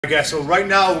Okay, guys, so right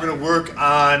now we're going to work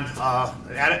on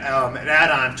an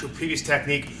add-on to a previous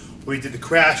technique where we did the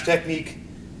crash technique,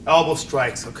 elbow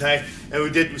strikes, okay? And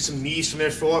we did some knees from there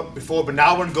before, but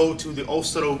now we're going to go to the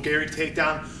Osoto Gari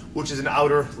Takedown, which is an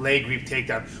outer leg sweep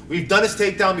takedown. We've done this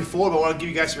takedown before, but I want to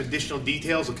give you guys some additional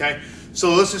details, okay?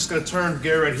 So let's just going to turn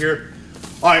Gary right here.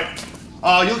 All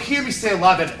right, you'll hear me say a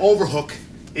lot that overhook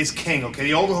is king, okay?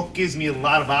 The overhook gives me a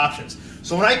lot of options.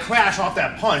 So when I crash off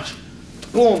that punch,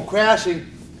 boom, crashing,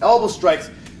 elbow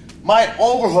strikes, my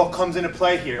overhook comes into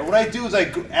play here. And what I do is,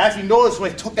 as you notice,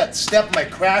 when I took that step in my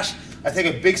crash, I take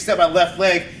a big step on my left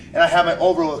leg, and I have my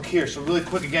overhook here. So really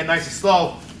quick again, nice and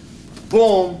slow.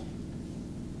 Boom,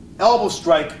 elbow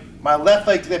strike, my left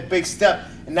leg to that big step,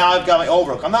 and now I've got my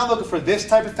overhook. I'm not looking for this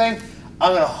type of thing.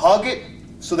 I'm gonna hug it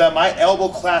so that my elbow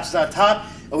collapses on top.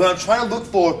 And what I'm trying to look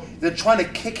for is I'm trying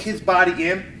to kick his body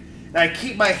in, and I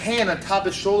keep my hand on top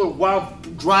of his shoulder while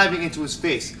driving into his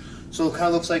face. So it kind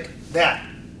of looks like that.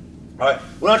 All right,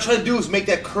 what I'm trying to do is make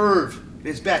that curve in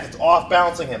his back. It's off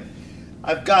balancing him.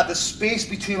 I've got the space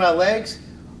between my legs.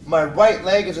 My right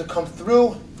leg is going to come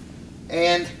through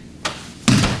and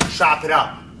chop it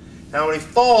out. Now when he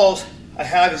falls, I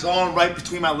have his arm right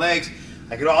between my legs.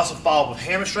 I could also follow up with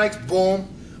hammer strikes, boom,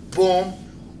 boom,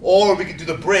 or we could do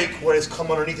the break where it's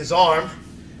come underneath his arm,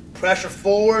 pressure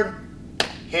forward,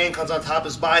 hand comes on top of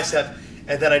his bicep,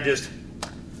 and then I just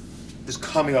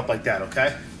coming up like that,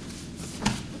 okay?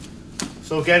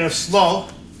 So again, it's slow,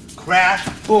 crash,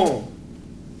 boom.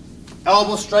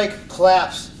 Elbow strike,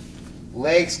 collapse.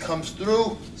 Legs comes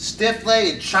through, stiff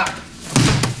leg and chop.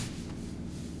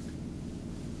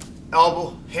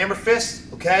 Elbow, hammer fist,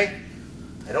 okay?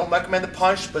 I don't recommend the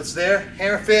punch, but it's there.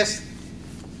 Hammer fist,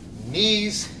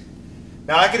 knees.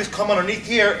 Now I can just come underneath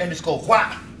here and just go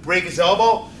whap, break his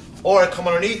elbow, or I come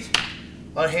underneath,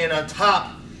 one hand on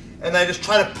top, and then I just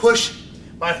try to push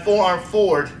my forearm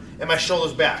forward and my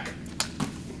shoulders back.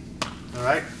 All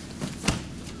right?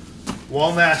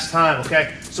 One last time,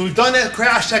 okay? So we've done that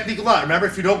crash technique a lot. Remember,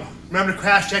 if you don't remember the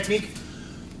crash technique,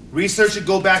 research it,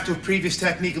 go back to a previous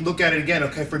technique and look at it again,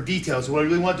 okay, for details. What I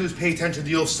really want to do is pay attention to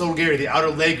the Osoto Gari, the outer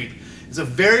leg sweep. It's a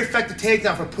very effective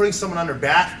takedown for putting someone on their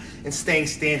back and staying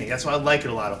standing. That's why I like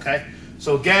it a lot, okay?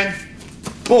 So again,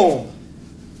 boom,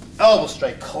 elbow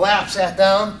strike, collapse that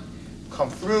down,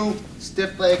 come through,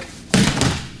 stiff leg,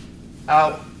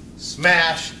 out,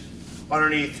 smash,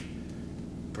 underneath,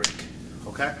 break,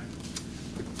 okay?